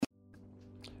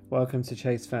Welcome to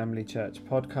Chase Family Church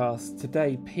podcast.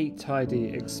 Today, Pete Tidy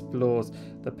explores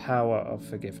the power of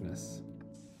forgiveness.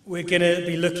 We're going to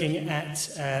be looking at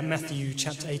Matthew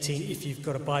chapter 18. If you've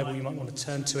got a Bible, you might want to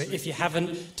turn to it. If you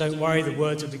haven't, don't worry, the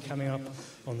words will be coming up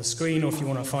on the screen, or if you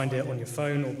want to find it on your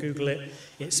phone or Google it,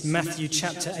 it's Matthew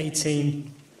chapter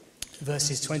 18,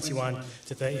 verses 21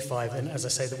 to 35. And as I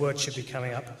say, the words should be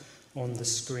coming up on the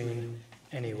screen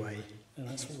anyway. And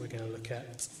that's what we're going to look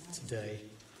at today.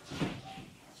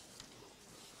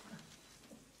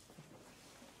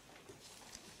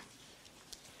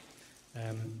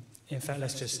 In fact,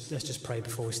 let's just pray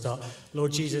before we start.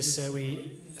 Lord Jesus,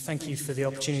 we thank you for the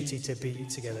opportunity to be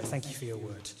together. Thank you for your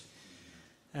word.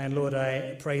 And Lord,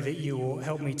 I pray that you will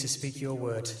help me to speak your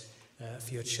word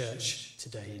for your church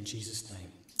today. In Jesus' name,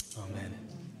 amen.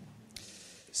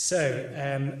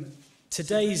 So,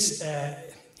 today's,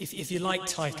 if you like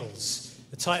titles,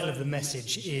 the title of the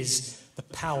message is The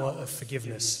Power of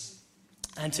Forgiveness.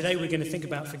 And today we're going to think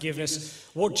about forgiveness,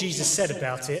 what Jesus said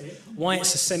about it, why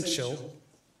it's essential,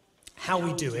 how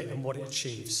we do it, and what it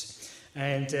achieves.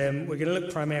 And we're going to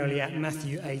look primarily at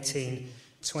Matthew 18,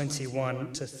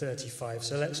 21 to 35.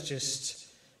 So let's just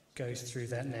go through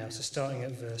that now. So starting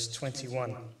at verse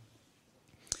 21.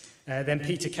 Then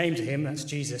Peter came to him, that's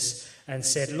Jesus, and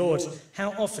said, Lord,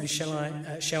 how often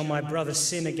shall my brother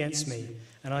sin against me,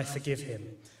 and I forgive him?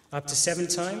 Up to 7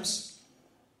 times?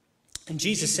 And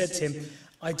Jesus said to him,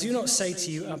 I do not say to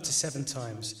you up to 7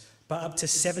 times, but up to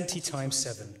 70 times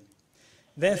 7.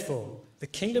 Therefore, the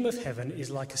kingdom of heaven is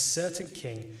like a certain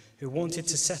king who wanted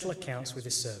to settle accounts with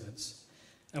his servants.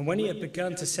 And when he had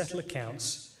begun to settle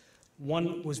accounts,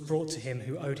 one was brought to him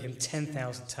who owed him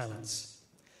 10,000 talents.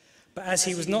 But as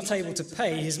he was not able to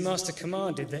pay, his master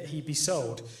commanded that he be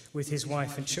sold with his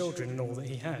wife and children and all that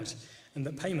he had, and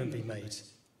that payment be made.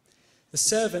 The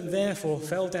servant therefore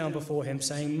fell down before him,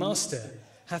 saying, Master,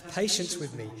 have patience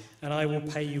with me, and I will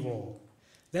pay you all.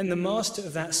 Then the master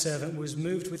of that servant was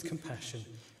moved with compassion,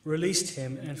 released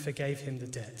him, and forgave him the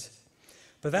debt.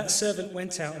 But that servant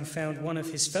went out and found one of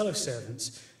his fellow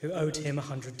servants who owed him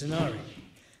 100 denarii.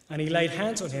 And he laid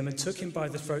hands on him and took him by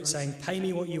the throat, saying, Pay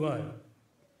me what you owe.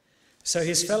 So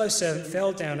his fellow servant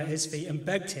fell down at his feet and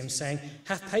begged him, saying,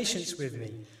 Have patience with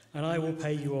me, and I will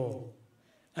pay you all.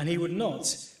 And he would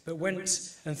not, but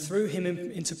went and threw him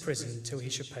into prison till he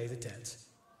should pay the debt.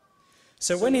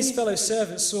 So when his fellow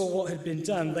servants saw what had been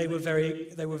done, they were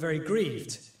very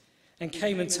grieved, and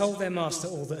came and told their master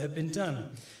all that had been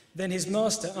done. Then his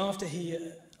master, after he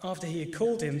had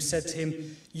called him, said to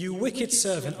him, You wicked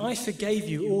servant, I forgave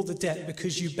you all the debt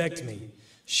because you begged me.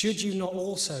 Should you not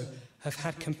also have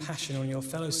had compassion on your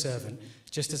fellow servant,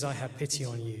 just as I had pity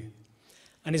on you?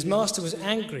 And his master was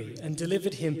angry and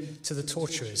delivered him to the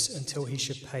torturers until he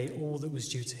should pay all that was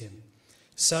due to him.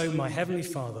 So my heavenly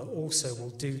Father also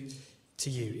will do to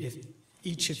you if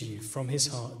each of you from his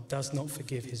heart does not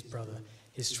forgive his brother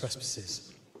his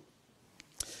trespasses.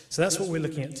 So that's what we're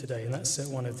looking at today, and that's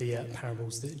one of the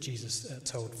parables that Jesus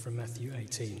told from Matthew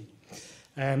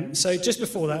 18. So just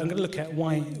before that, I'm going to look at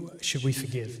why should we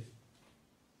forgive.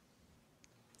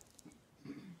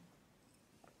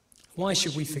 Why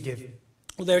should we forgive?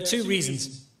 Well, there are 2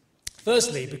 reasons.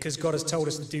 Firstly, because God has told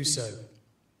us to do so.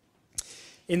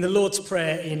 In the Lord's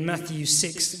Prayer in Matthew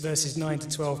 6, verses 9 to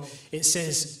 12, it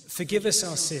says, Forgive us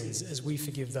our sins as we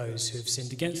forgive those who have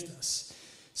sinned against us.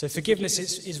 So forgiveness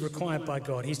is required by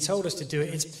God. He's told us to do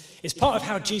it. It's part of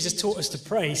how Jesus taught us to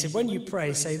pray. He said, when you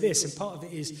pray, say this. And part of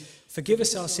it is, forgive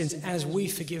us our sins as we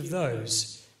forgive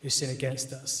those who sin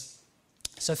against us.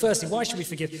 So firstly, why should we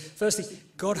forgive? Firstly,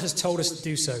 God has told us to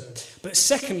do so. But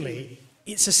secondly,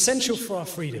 it's essential for our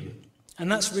freedom.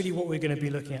 And that's really what we're going to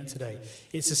be looking at today.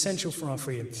 It's essential for our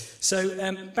freedom.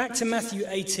 So back to Matthew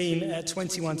 18,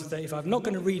 21 to 35. I'm not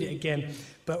going to read it again,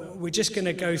 but we're just going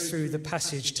to go through the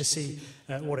passage to see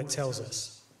what it tells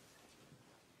us.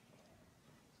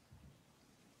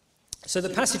 So the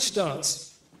passage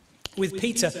starts with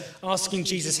Peter asking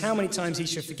Jesus how many times he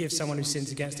should forgive someone who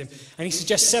sins against him. And he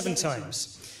suggests 7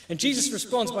 times. And Jesus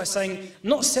responds by saying,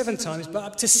 not 7 times, but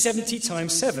up to 70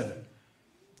 times 7.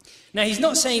 Now, he's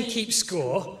not saying keep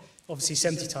score. Obviously,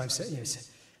 70 times, is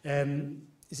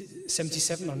it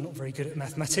 77? I'm not very good at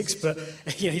mathematics, but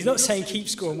he's not saying keep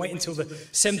score and wait until the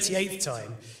 78th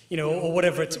time, or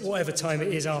whatever time it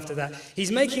is after that.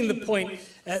 He's making the point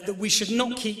that we should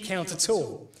not keep count at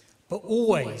all, but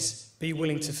always be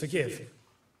willing to forgive.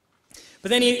 But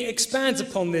then he expands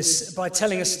upon this by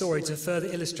telling a story to further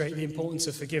illustrate the importance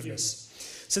of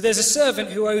forgiveness. So there's a servant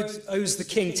who owes the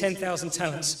king 10,000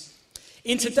 talents.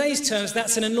 In today's terms,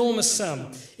 that's an enormous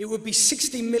sum. It would be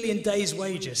 60 million days'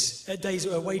 wages,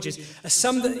 a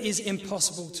sum that is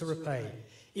impossible to repay.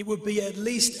 it would be at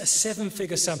least a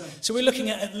 7-figure sum. So we're looking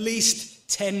at least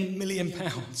 £10 million.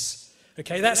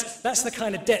 Okay, that's the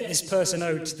kind of debt this person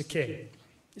owed to the king.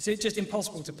 It's just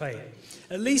impossible to pay it.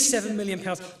 At least £7 million,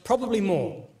 probably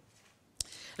more.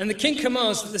 And the king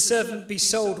commands that the servant be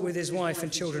sold with his wife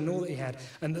and children, all that he had,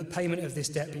 and that the payment of this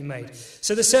debt be made.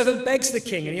 So the servant begs the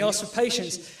king, and he asks for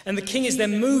patience, and the king is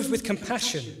then moved with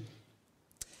compassion.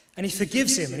 And he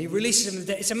forgives him, and he releases him of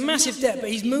the debt. It's a massive debt, but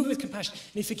he's moved with compassion,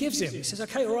 and he forgives him. He says,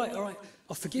 okay, all right,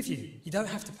 I'll forgive you. You don't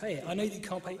have to pay it. I know that you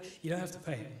can't pay it. You don't have to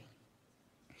pay it.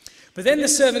 But then the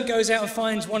servant goes out and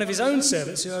finds one of his own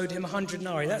servants who owed him 100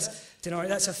 denarii.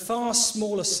 That's a far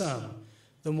smaller sum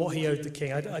than what he owed the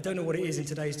king. I don't know what it is in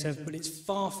today's terms, but it's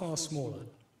far, far smaller.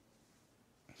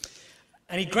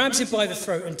 And he grabs him by the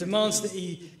throat and demands that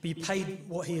he be paid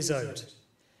what he is owed.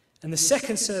 And the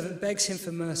second servant begs him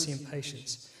for mercy and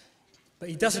patience. But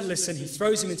he doesn't listen. He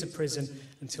throws him into prison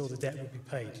until the debt will be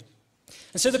paid.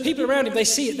 And so the people around him, they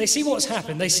see it. They see what's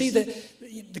happened. They see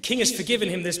that the king has forgiven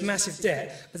him this massive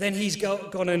debt, but then he's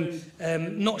gone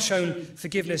and not shown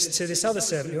forgiveness to this other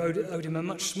servant who owed him a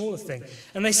much smaller thing.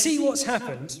 And they see what's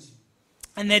happened,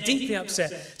 and they're deeply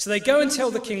upset. So they go and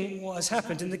tell the king what has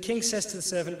happened, and the king says to the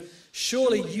servant,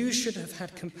 surely you should have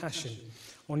had compassion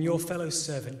on your fellow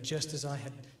servant, just as I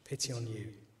had pity on you.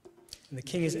 And the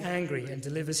king is angry and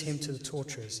delivers him to the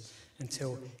torturers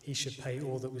until he should pay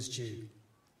all that was due.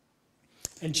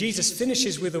 And Jesus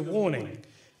finishes with a warning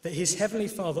that his heavenly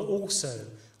Father also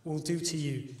will do to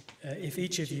you if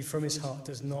each of you from his heart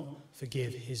does not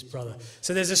forgive his brother.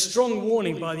 So there's a strong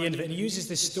warning by the end of it, and he uses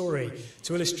this story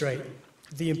to illustrate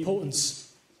the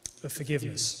importance of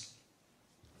forgiveness.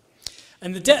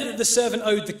 And the debt that the servant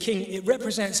owed the king, it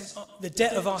represents the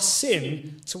debt of our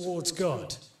sin towards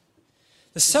God.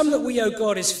 The sum that we owe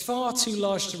God is far too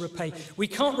large to repay. We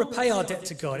can't repay our debt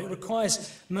to God. It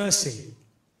requires mercy.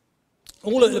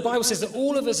 The Bible says that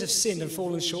all of us have sinned and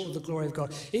fallen short of the glory of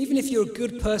God. Even if you're a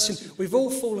good person, we've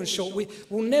all fallen short.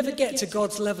 We'll never get to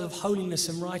God's level of holiness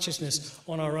and righteousness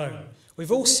on our own.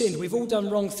 We've all sinned. We've all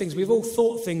done wrong things. We've all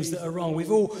thought things that are wrong.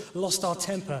 We've all lost our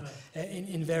temper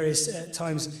in various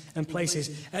times and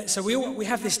places. So we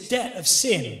have this debt of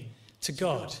sin to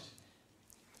God.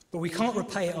 But we can't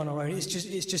repay it on our own. It's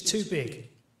just too big.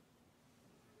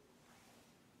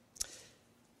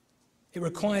 It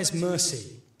requires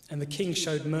mercy. And the king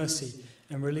showed mercy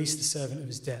and released the servant of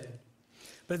his debt.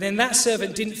 But then that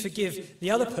servant didn't forgive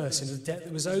the other person the debt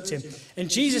that was owed to him. And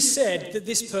Jesus said that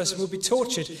this person will be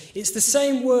tortured. It's the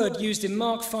same word used in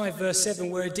Mark 5, verse 7,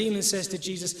 where a demon says to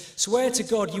Jesus, swear to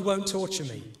God you won't torture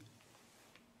me.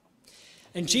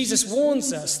 And Jesus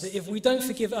warns us that if we don't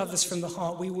forgive others from the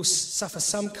heart, we will suffer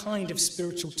some kind of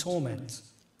spiritual torment.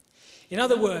 In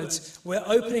other words, we're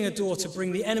opening a door to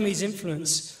bring the enemy's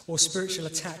influence or spiritual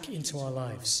attack into our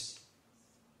lives.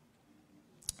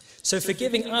 So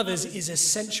forgiving others is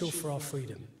essential for our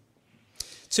freedom.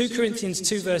 2 Corinthians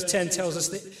 2 verse 10 tells us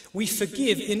that we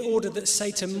forgive in order that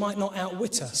Satan might not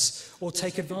outwit us or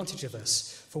take advantage of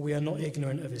us, for we are not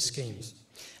ignorant of his schemes.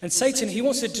 And Satan, he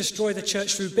wants to destroy the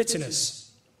church through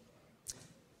bitterness.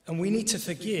 And we need to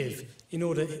forgive in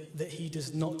order that he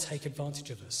does not take advantage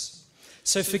of us.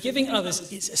 So forgiving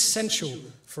others is essential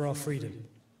for our freedom.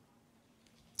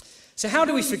 So how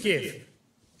do we forgive?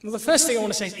 Well, the first thing I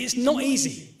want to say is it's not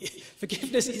easy.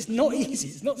 Forgiveness is not easy.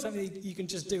 It's not something you can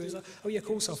just do. It's like, oh yeah, of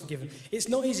course I'll forgive them. It's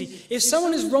not easy. If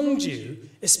someone has wronged you,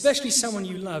 especially someone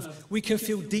you love, we can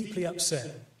feel deeply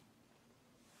upset.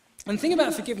 And the thing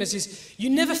about forgiveness is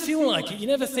you never feel like it. You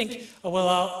never think, oh,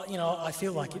 well, I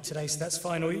feel like it today, so that's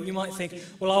fine. Or you might think,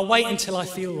 well, I'll wait until I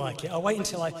feel like it. I'll wait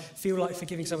until I feel like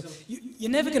forgiving someone. You're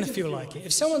never going to feel like it.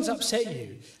 If someone's upset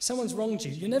you, someone's wronged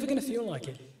you, you're never going to feel like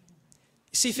it.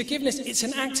 See, forgiveness, it's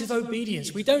an act of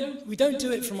obedience. We don't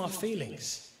do it from our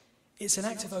feelings. It's an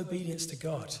act of obedience to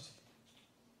God.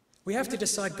 We have to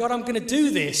decide, God, I'm going to do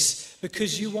this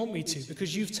because you want me to,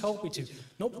 because you've told me to,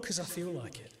 not because I feel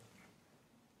like it.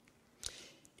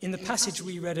 In the passage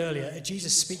we read earlier,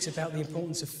 Jesus speaks about the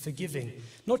importance of forgiving.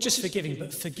 Not just forgiving,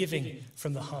 but forgiving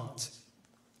from the heart.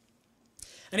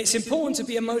 And it's important to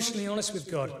be emotionally honest with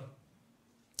God.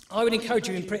 I would encourage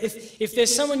you in prayer, if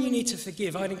there's someone you need to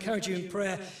forgive, I'd encourage you in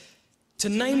prayer to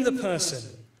name the person.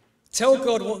 Tell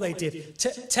God what they did.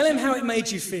 Tell him how it made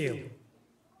you feel.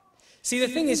 See, the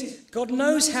thing is, God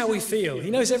knows how we feel.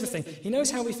 He knows everything. He knows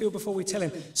how we feel before we tell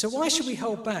him. So why should we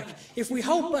hold back? If we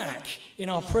hold back in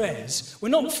our prayers, we're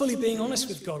not fully being honest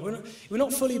with God. We're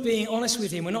not fully being honest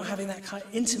with him. We're not having that kind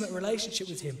of intimate relationship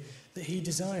with him that he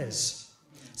desires.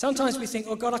 Sometimes we think,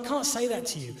 oh God, I can't say that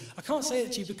to you. I can't say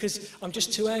that to you because I'm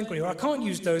just too angry, or I can't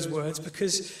use those words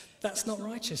because that's not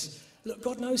righteous. Look,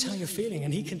 God knows how you're feeling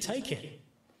and he can take it.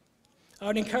 I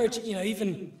would encourage,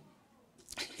 even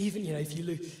if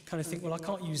you kind of think, well, I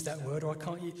can't use that word, or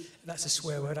that's a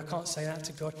swear word, I can't say that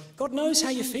to God. God knows how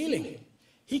you're feeling.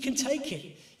 He can take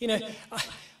it.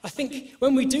 I think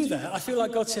when we do that, I feel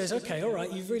like God says, okay, all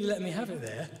right, you've really let me have it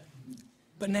there,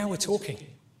 but now we're talking.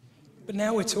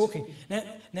 Now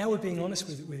we're being honest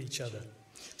with each other.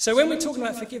 So when we're talking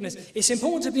about forgiveness, it's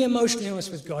important to be emotionally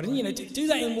honest with God. And, do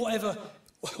that in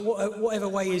whatever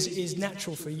way is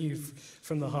natural for you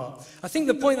from the heart. I think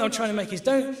the point that I'm trying to make is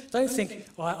don't think,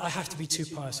 I have to be too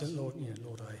pious, and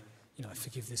Lord, I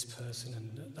forgive this person,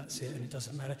 and that's it, and it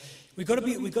doesn't matter. We've got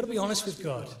to be honest with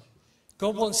God.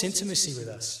 God wants intimacy with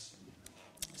us.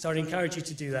 So I'd encourage you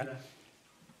to do that.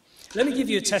 Let me give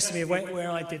you a testimony of where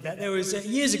I did that. There was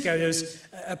years ago. There was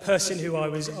a person who I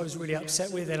was really upset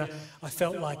with, and I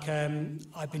felt like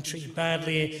I'd been treated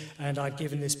badly, and I'd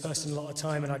given this person a lot of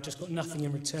time, and I'd just got nothing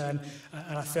in return,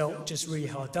 and I felt just really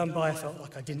hard done by. I felt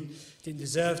like I didn't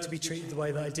deserve to be treated the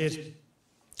way that I did,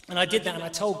 and I did that, and I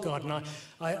told God, and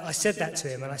I said that to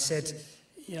Him, and I said,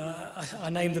 I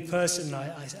named the person, and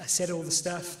I said all the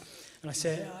stuff, and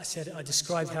I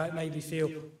described how it made me feel,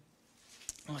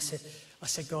 and I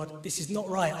said, God, this is not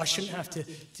right. I shouldn't have to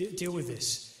deal with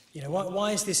this.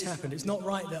 Why has this happened? It's not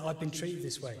right that I've been treated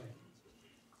this way.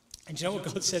 And do you know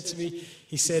what God said to me?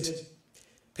 He said,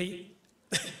 Pete,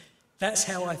 that's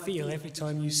how I feel every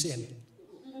time you sin.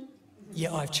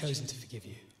 Yet I've chosen to forgive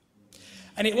you.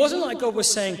 And it wasn't like God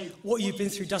was saying, what you've been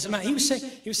through doesn't matter. He was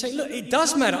saying, look, it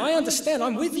does matter. I understand.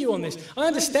 I'm with you on this. I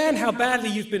understand how badly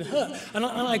you've been hurt. And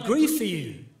I grieve for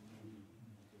you.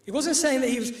 He wasn't saying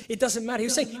that it doesn't matter. He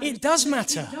was saying, it does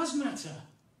matter. It does matter.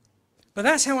 But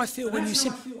that's how I feel when you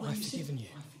sin. I've forgiven you.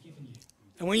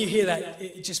 And when you hear that,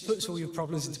 it just puts all your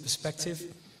problems into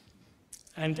perspective.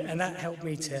 And that helped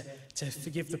me to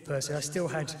forgive the person. I still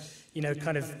had,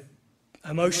 kind of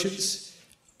emotions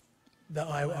that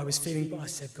I was feeling, but I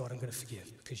said, God, I'm going to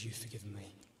forgive because you've forgiven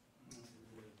me.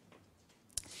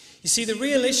 You see, the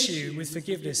real issue with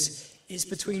forgiveness is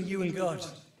between you and God,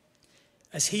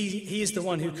 as He is the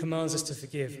one who commands us to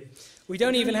forgive. We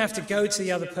don't even have to go to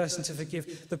the other person to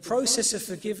forgive. The process of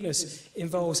forgiveness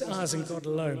involves us and God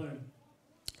alone.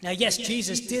 Now, yes,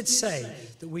 Jesus did say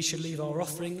that we should leave our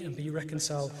offering and be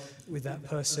reconciled with that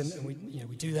person, and we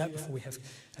do that before we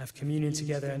have communion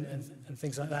together and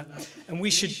things like that. And we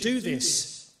should do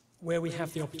this where we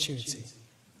have the opportunity.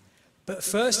 But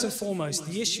first and foremost,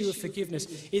 the issue of forgiveness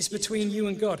is between you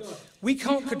and God. We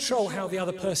can't control how the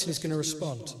other person is going to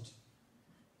respond.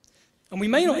 And we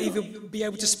may not even be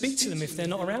able to speak to them if they're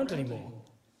not around anymore.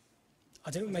 I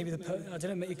don't know,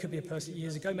 it could be a person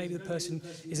years ago. Maybe the person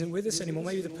isn't with us anymore.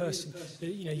 Maybe the person,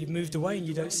 you've moved away and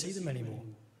you don't see them anymore.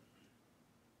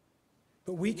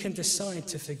 But we can decide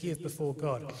to forgive before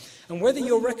God. And whether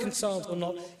you're reconciled or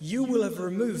not, you will have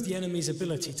removed the enemy's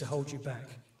ability to hold you back.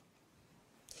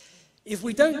 If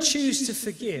we don't choose to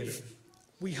forgive,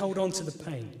 we hold on to the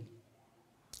pain.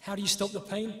 How do you stop the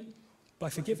pain? By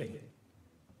forgiving.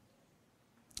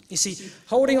 You see,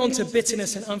 holding on to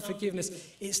bitterness and unforgiveness,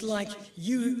 it's like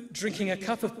you drinking a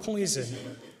cup of poison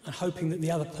and hoping that the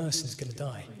other person is going to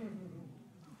die.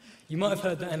 You might have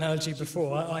heard that analogy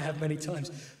before. I have many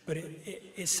times. But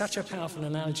it's such a powerful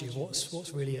analogy of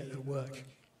what's really at work.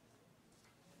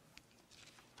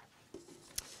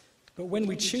 But when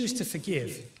we choose to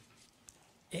forgive,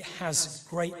 it has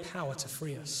great power to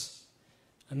free us.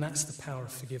 And that's the power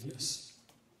of forgiveness.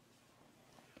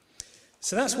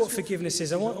 So that's what forgiveness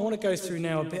is. I want to go through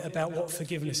now a bit about what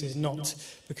forgiveness is not,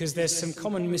 because there's some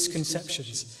common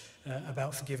misconceptions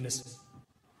about forgiveness.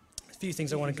 A few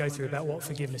things I want to go through about what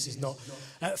forgiveness is not.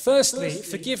 Firstly,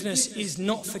 forgiveness is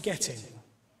not forgetting.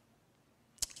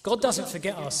 God doesn't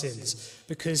forget our sins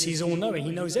because He's all-knowing.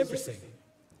 He knows everything.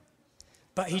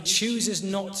 But He chooses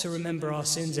not to remember our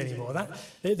sins anymore.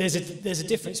 There's a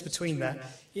difference between that.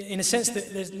 In a sense,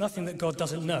 that there's nothing that God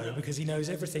doesn't know because He knows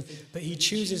everything. But He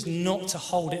chooses not to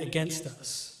hold it against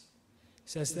us. It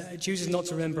says that He chooses not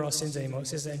to remember our sins anymore. It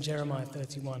says that in Jeremiah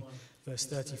 31, verse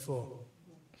 34.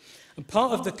 And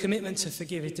part of the commitment to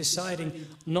forgive is deciding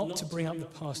not to bring up the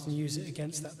past and use it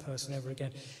against that person ever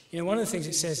again. One of the things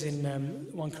it says in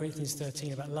 1 Corinthians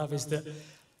 13 about love is that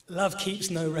love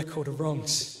keeps no record of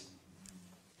wrongs.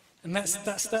 And that's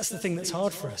the thing that's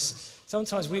hard for us.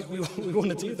 Sometimes we want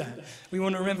to do that. We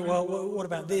want to remember, well, what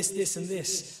about this, and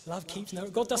this? Love keeps no...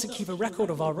 God doesn't keep a record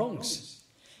of our wrongs.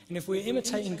 And if we're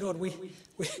imitating God, we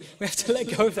have to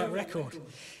let go of that record.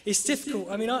 It's difficult.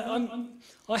 I mean,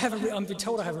 I've been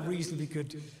told I have a reasonably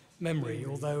good memory,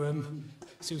 although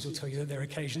Susan will tell you that there are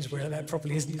occasions where that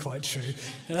probably isn't quite true.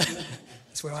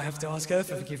 That's where I have to ask her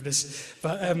for forgiveness.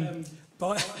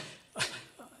 But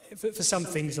for some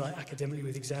things, like academically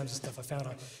with exams and stuff, I found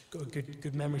I've got a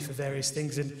good memory for various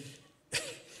things, and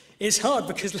it's hard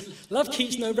because love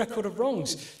keeps no record of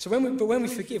wrongs. So when we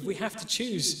forgive, we have to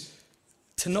choose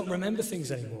to not remember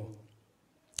things anymore.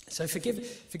 So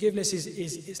forgiveness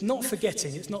is not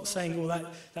forgetting. It's not saying, well,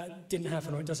 that didn't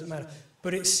happen or it doesn't matter.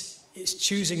 But it's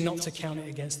choosing not to count it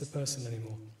against the person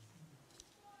anymore.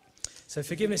 So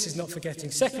forgiveness is not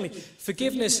forgetting. Secondly,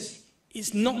 forgiveness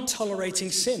is not tolerating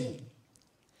sin.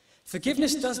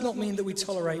 Forgiveness does not mean that we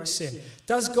tolerate sin.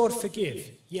 Does God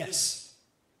forgive? Yes.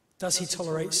 Does he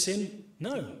tolerate sin?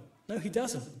 No. No, he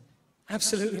doesn't.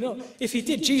 Absolutely not. If he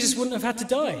did, Jesus wouldn't have had to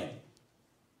die.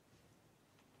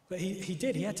 But he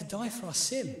did. He had to die for our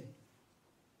sin.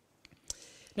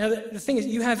 Now, the thing is,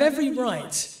 you have every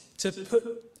right to put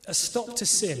a stop to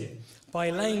sin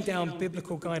by laying down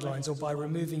biblical guidelines or by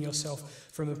removing yourself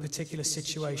from a particular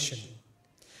situation.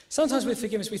 Sometimes with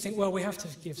forgiveness we think, well, we have to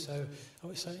forgive, so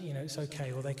it's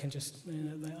okay, or they can just,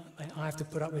 I have to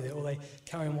put up with it, or they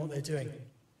carry on what they're doing.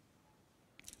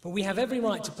 But we have every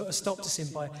right to put a stop to sin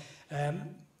by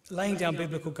laying down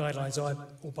biblical guidelines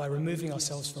or by removing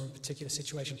ourselves from a particular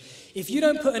situation. If you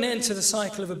don't put an end to the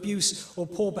cycle of abuse or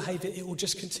poor behaviour, it will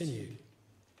just continue.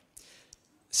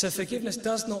 So forgiveness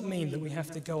does not mean that we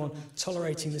have to go on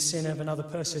tolerating the sin of another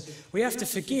person. We have to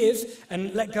forgive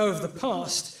and let go of the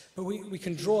past, but we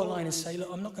can draw a line and say, look,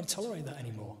 I'm not going to tolerate that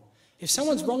anymore. If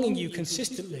someone's wronging you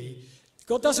consistently,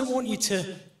 God doesn't want you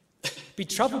to be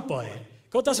troubled by it.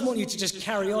 God doesn't want you to just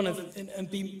carry on and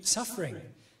be suffering.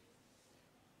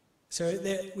 So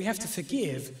we have to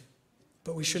forgive,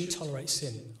 but we shouldn't tolerate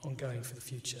sin ongoing for the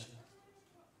future.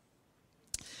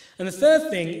 And the third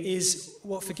thing is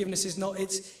what forgiveness is not.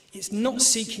 It's not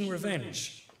seeking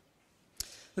revenge.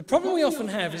 The problem we often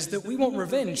have is that we want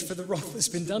revenge for the wrong that's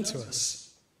been done to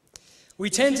us. We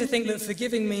tend to think that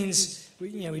forgiving means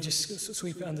we just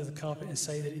sweep it under the carpet and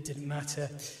say that it didn't matter.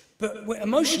 But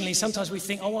emotionally, sometimes we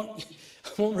think, I want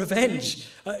revenge.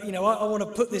 I want to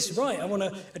put this right. I want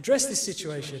to address this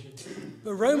situation.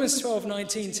 But Romans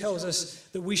 12:19 tells us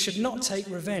that we should not take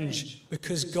revenge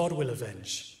because God will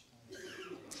avenge.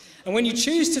 And when you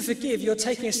choose to forgive, you're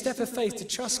taking a step of faith to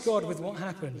trust God with what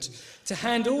happened, to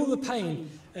hand all the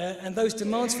pain and those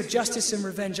demands for justice and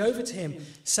revenge over to him,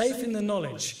 safe in the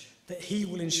knowledge that he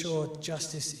will ensure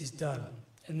justice is done.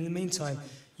 And in the meantime,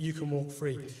 you can walk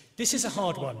free. This is a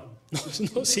hard one,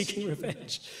 not seeking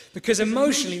revenge. Because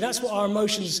emotionally, that's what our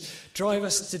emotions drive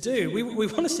us to do. We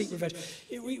want to seek revenge.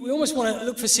 We almost want to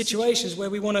look for situations where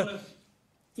we want to,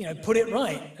 put it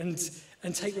right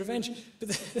and take revenge. But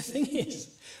the thing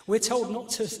is, we're told not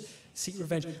to seek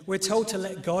revenge. We're told to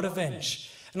let God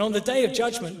avenge. And on the day of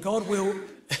judgment, God will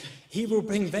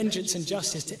bring vengeance and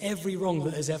justice to every wrong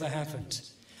that has ever happened.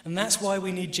 And that's why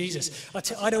we need Jesus.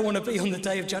 I don't want to be on the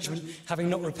day of judgment having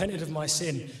not repented of my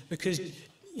sin, because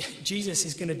Jesus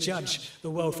is going to judge the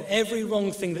world for every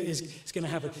wrong thing that is going to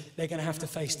happen. They're going to have to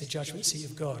face the judgment seat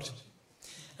of God.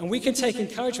 And we can take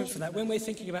encouragement from that when we're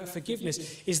thinking about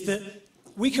forgiveness, is that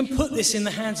we can put this in the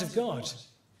hands of God.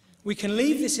 We can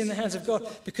leave this in the hands of God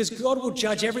because God will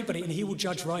judge everybody and he will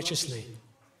judge righteously.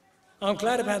 I'm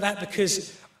glad about that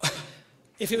because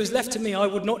if it was left to me, I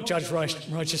would not judge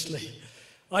righteously.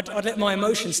 I'd let my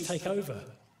emotions take over.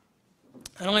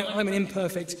 And I'm an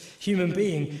imperfect human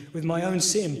being with my own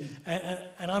sin.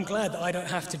 And I'm glad that I don't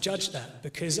have to judge that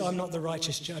because I'm not the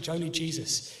righteous judge. Only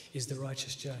Jesus is the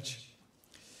righteous judge.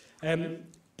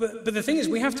 But the thing is,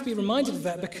 we have to be reminded of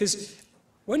that because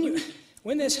when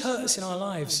there's hurts in our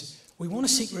lives, we want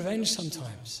to seek revenge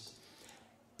sometimes.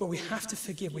 But we have to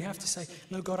forgive. We have to say,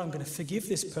 no, God, I'm going to forgive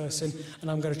this person and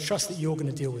I'm going to trust that you're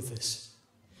going to deal with this.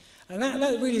 And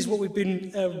that really is what we've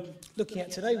been looking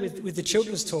at today with the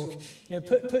children's talk.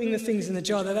 Putting the things in the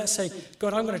jar there, that's saying,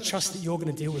 God, I'm going to trust that you're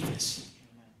going to deal with this.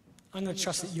 I'm going to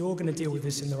trust that you're going to deal with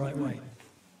this in the right way.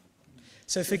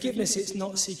 So forgiveness, it's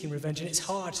not seeking revenge. And it's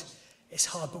hard. It's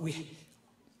hard, but we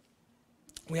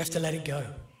have to let it go.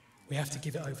 We have to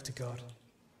give it over to God.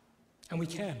 And we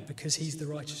can, because he's the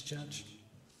righteous judge.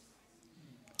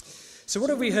 So what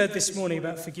have we heard this morning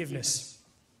about forgiveness?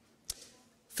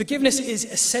 Forgiveness is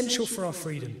essential for our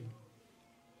freedom.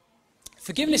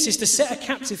 Forgiveness is to set a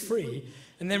captive free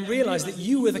and then realize that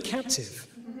you were the captive.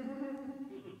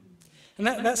 And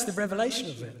that's the revelation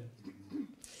of it.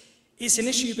 It's an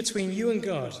issue between you and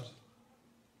God.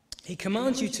 He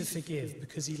commands you to forgive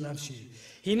because he loves you.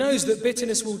 He knows that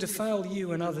bitterness will defile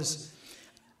you and others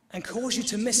and cause you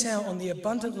to miss out on the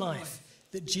abundant life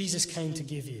that Jesus came to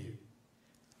give you.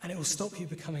 And it will stop you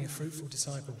becoming a fruitful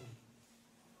disciple.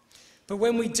 But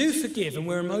when we do forgive and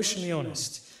we're emotionally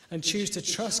honest and choose to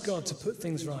trust God to put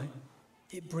things right,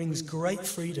 it brings great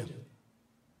freedom.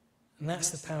 And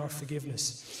that's the power of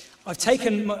forgiveness. I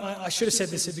should have said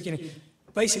this at the beginning.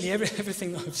 Basically,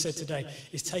 everything that I've said today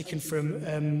is taken from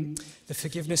the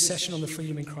forgiveness session on the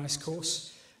Freedom in Christ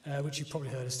course, which you've probably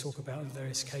heard us talk about on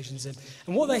various occasions. And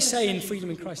what they say in Freedom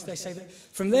in Christ, they say that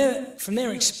from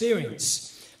their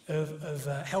experience of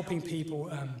helping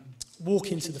people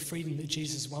walk into the freedom that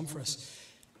Jesus won for us,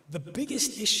 the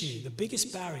biggest issue, the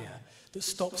biggest barrier that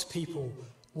stops people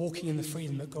walking in the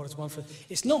freedom that God has won for us,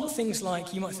 it's not things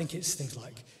like, you might think it's things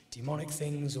like demonic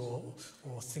things or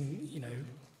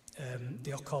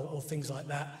the occult or things like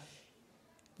that.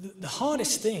 The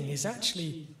hardest thing is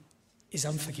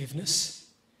unforgiveness.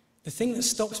 The thing that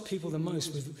stops people the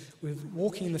most with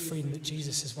walking in the freedom that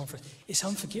Jesus has won for us is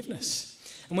unforgiveness.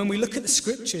 And when we look at the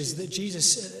scriptures that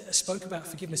Jesus spoke about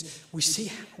forgiveness, we see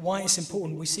why it's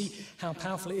important. We see how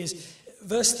powerful it is.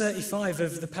 Verse 35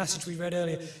 of the passage we read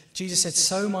earlier, Jesus said,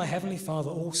 "So my heavenly Father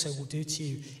also will do to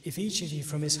you if each of you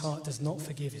from his heart does not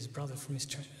forgive his brother from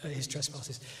his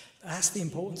trespasses." That's the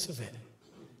importance of it.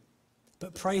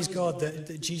 But praise God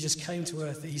that Jesus came to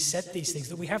earth, that he said these things,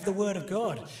 that we have the word of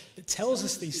God that tells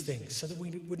us these things so that we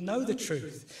would know the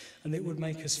truth and that it would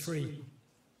make us free.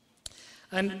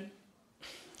 And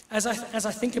as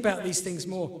I think about these things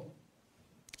more,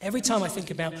 every time I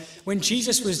think about when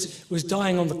Jesus was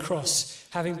dying on the cross,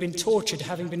 having been tortured,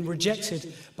 having been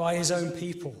rejected by his own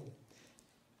people,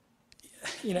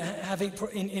 having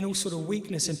in all sort of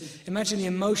weakness, and imagine the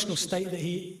emotional state that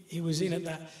he was in at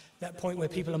that point where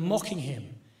people are mocking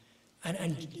him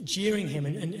and jeering him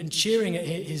and cheering at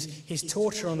his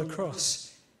torture on the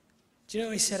cross. Do you know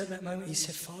what he said at that moment? He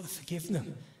said, "Father, forgive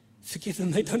them. Forgive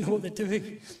them. They don't know what they're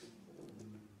doing."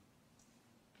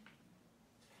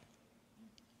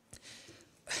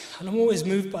 And I'm always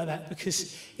moved by that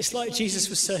because it's like Jesus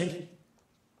was saying,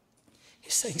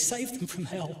 save them from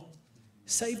hell.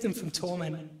 Save them from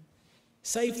torment.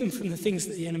 Save them from the things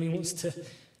that the enemy wants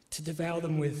to devour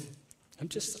them with. I'm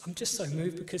just so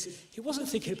moved because he wasn't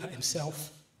thinking about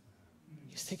himself.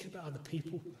 He was thinking about other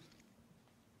people.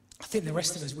 I think the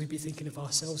rest of us, we'd be thinking of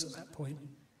ourselves at that point.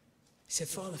 He said,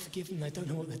 "Father, forgive them. They don't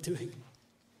know what they're doing."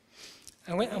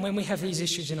 And when we have these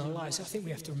issues in our lives, I think we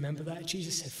have to remember that.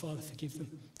 Jesus said, "Father, forgive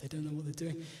them. They don't know what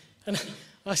they're doing." And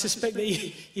I suspect that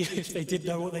even if they did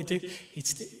know what they do,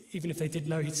 even if they did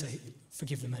know, he'd say,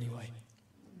 "Forgive them anyway."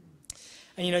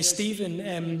 And Stephen,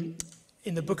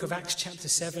 in the book of Acts chapter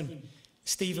 7,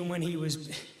 Stephen, when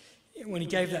he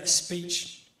gave that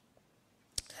speech,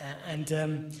 and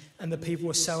the people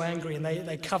were so angry and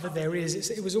they covered their ears,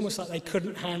 it was almost like they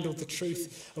couldn't handle the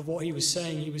truth of what he was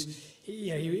saying. He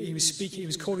was speaking, he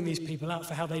was calling these people out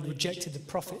for how they'd rejected the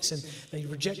prophets and they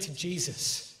rejected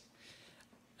Jesus.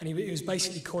 And he was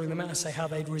basically calling them out and say how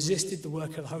they'd resisted the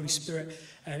work of the Holy Spirit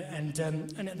and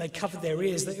they covered their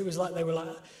ears. It was like it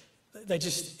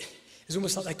was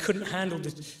almost like they couldn't handle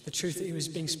the truth that he was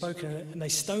being spoken, and they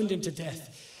stoned him to death.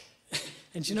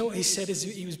 And do you know what he said as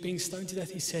he was being stoned to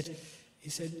death? He said,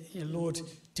 "Lord,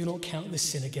 do not count this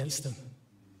sin against them."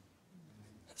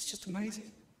 That's just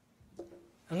amazing.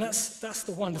 And that's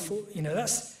the wonderful,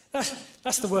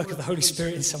 that's the work of the Holy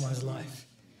Spirit in someone's life.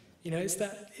 It's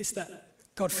that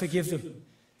God forgive them.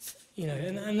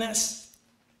 And that's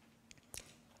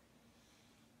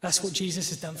what Jesus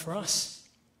has done for us.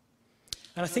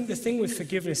 And I think the thing with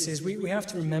forgiveness is we have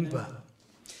to remember.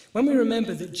 When we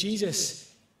remember that Jesus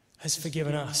has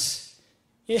forgiven us.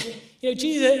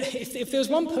 Jesus, if there was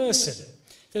one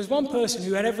person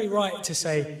who had every right to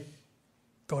say,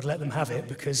 "God, let them have it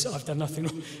because I've done nothing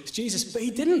wrong," it's Jesus. But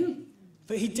he didn't.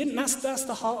 That's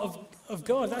the heart of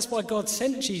God. That's why God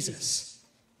sent Jesus.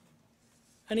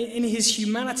 And in his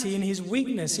humanity, in his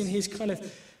weakness, in his kind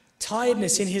of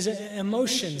tiredness, in his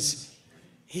emotions,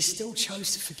 he still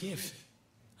chose to forgive.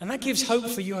 And that gives hope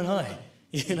for you and I,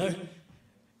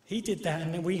 He did that,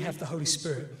 and then we have the Holy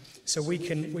Spirit, so we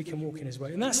can walk in his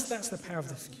way. And that's the power of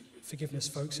the forgiveness,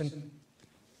 folks. And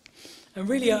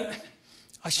really,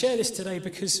 I share this today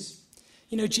because,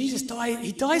 Jesus died.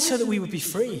 He died so that we would be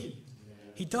free.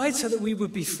 He died so that we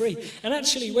would be free. And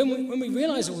actually, when we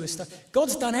realize all this stuff,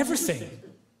 God's done everything.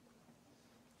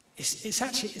 It's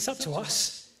up to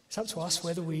us. It's up to us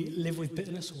whether we live with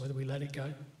bitterness or whether we let it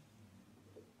go.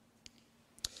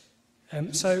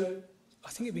 So I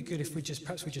think it'd be good if we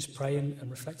just pray and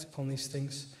reflect upon these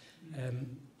things.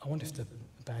 I wonder if the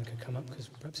band could come up, because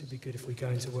perhaps it'd be good if we go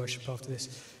into worship after this.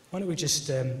 Why don't we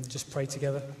just pray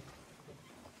together?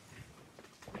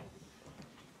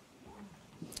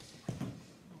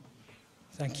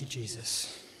 Thank you,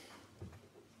 Jesus.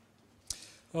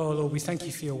 Oh, Lord, we thank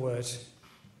you for your word.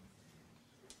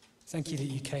 Thank you that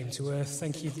you came to earth.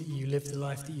 Thank you that you lived the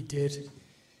life that you did.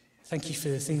 Thank you for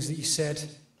the things that you said.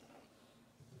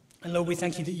 And Lord, we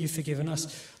thank you that you've forgiven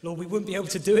us. Lord, we wouldn't be able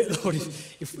to do it, Lord,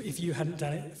 if you hadn't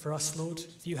done it for us, Lord.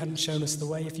 If you hadn't shown us the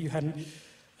way, if you hadn't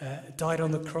died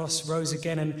on the cross, rose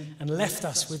again and left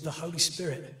us with the Holy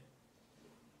Spirit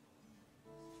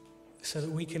so that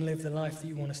we can live the life that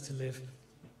you want us to live.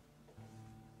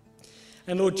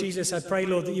 And Lord Jesus, I pray,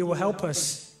 Lord, that you will help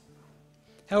us.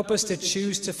 Help us to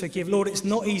choose to forgive. Lord, it's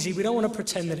not easy. We don't want to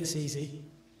pretend that it's easy.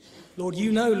 Lord,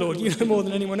 you know more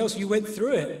than anyone else. You went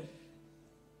through it.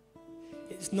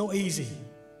 It's not easy.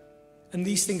 And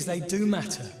these things, they do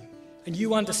matter. And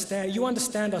you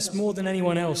understand us more than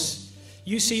anyone else.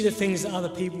 You see the things that other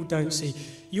people don't see.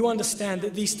 You understand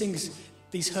that these things,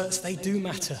 these hurts, they do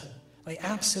matter. They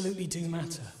absolutely do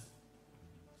matter.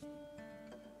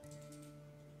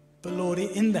 But Lord,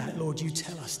 in that, Lord, you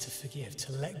tell us to forgive,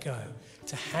 to let go,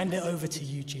 to hand it over to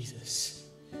you, Jesus,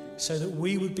 so that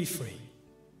we would be free.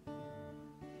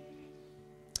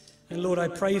 And Lord, I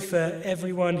pray for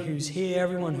everyone who's here,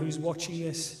 everyone who's watching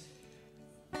this,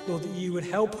 Lord, that you would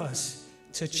help us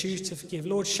to choose to forgive.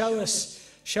 Lord, show us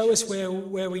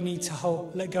where we need to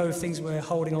let go of things we're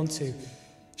holding on to.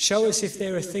 Show us if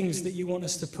there are things that you want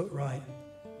us to put right.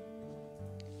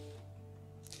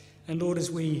 And Lord, as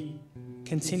we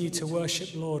continue to worship,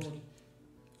 Lord,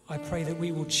 I pray that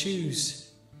we will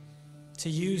choose to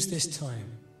use this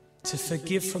time to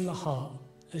forgive from the heart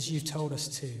as you've told us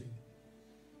to.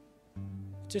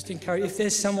 Just encourage, if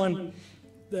there's someone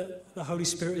that the Holy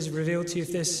Spirit has revealed to you,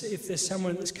 if there's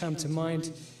someone that's come to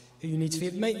mind who you need to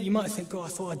forgive, you might think, God, I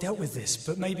thought I dealt with this,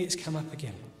 but maybe it's come up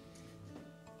again.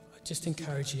 I just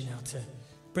encourage you now to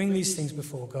bring these things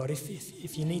before God.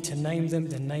 If you need to name them,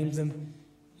 then name them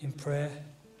in prayer.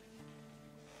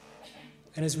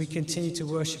 And as we continue to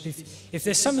worship, if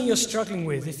there's something you're struggling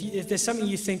with, if there's something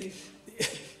you think,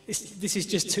 this is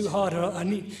just too hard, I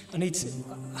need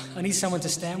someone to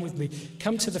stand with me,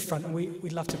 come to the front and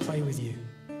we'd love to pray with you.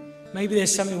 Maybe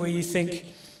there's something where you think,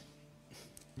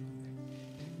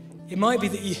 it might be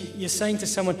that you're saying to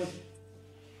someone,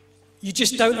 you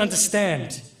just don't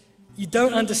understand. You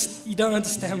don't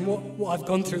understand what I've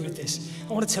gone through with this.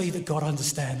 I want to tell you that God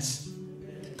understands.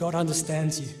 God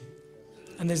understands you.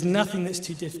 And there's nothing that's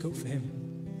too difficult for him.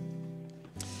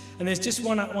 And there's just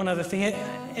one other thing.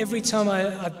 Every time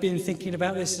I've been thinking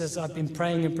about this, as I've been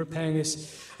praying and preparing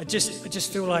this, I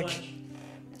just feel like,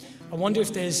 I wonder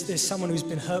if there's someone who's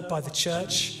been hurt by the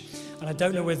church, and I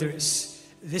don't know whether it's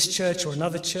this church or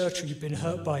another church, or you've been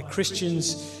hurt by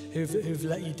Christians who've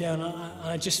let you down.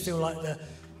 I just feel like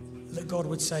that God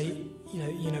would say,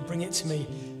 bring it to me.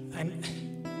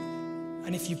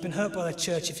 And if you've been hurt by that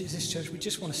church, if it's this church, we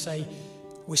just want to say,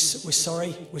 we're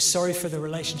sorry. We're sorry for the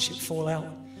relationship fallout.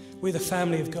 We're the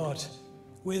family of God.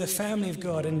 We're the family of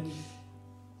God. And,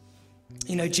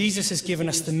 Jesus has given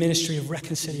us the ministry of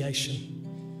reconciliation.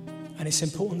 And it's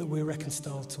important that we're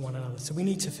reconciled to one another. So we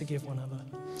need to forgive one another.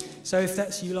 So if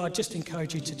that's you, Lord, I just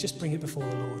encourage you to just bring it before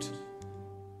the Lord.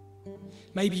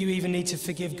 Maybe you even need to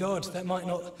forgive God. That might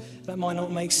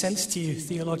not make sense to you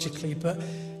theologically,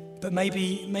 but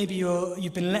maybe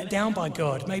you've been let down by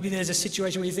God. Maybe there's a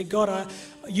situation where you think, God,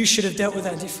 you should have dealt with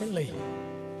that differently.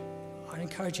 I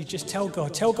encourage you, just tell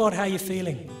God how you're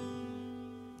feeling.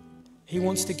 He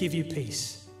wants to give you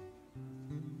peace.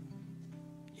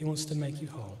 He wants to make you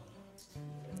whole.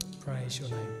 Praise your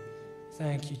name.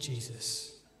 Thank you,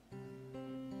 Jesus.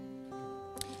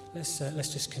 Let's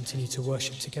just continue to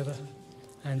worship together.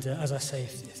 And as I say,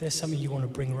 if there's something you want to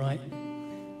bring right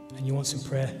and you want some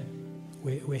prayer,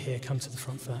 we're here. Come to the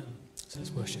front for that. So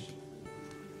let's worship.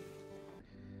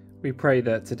 We pray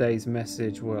that today's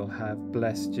message will have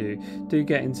blessed you. Do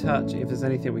get in touch if there's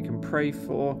anything we can pray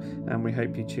for, and we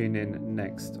hope you tune in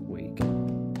next week.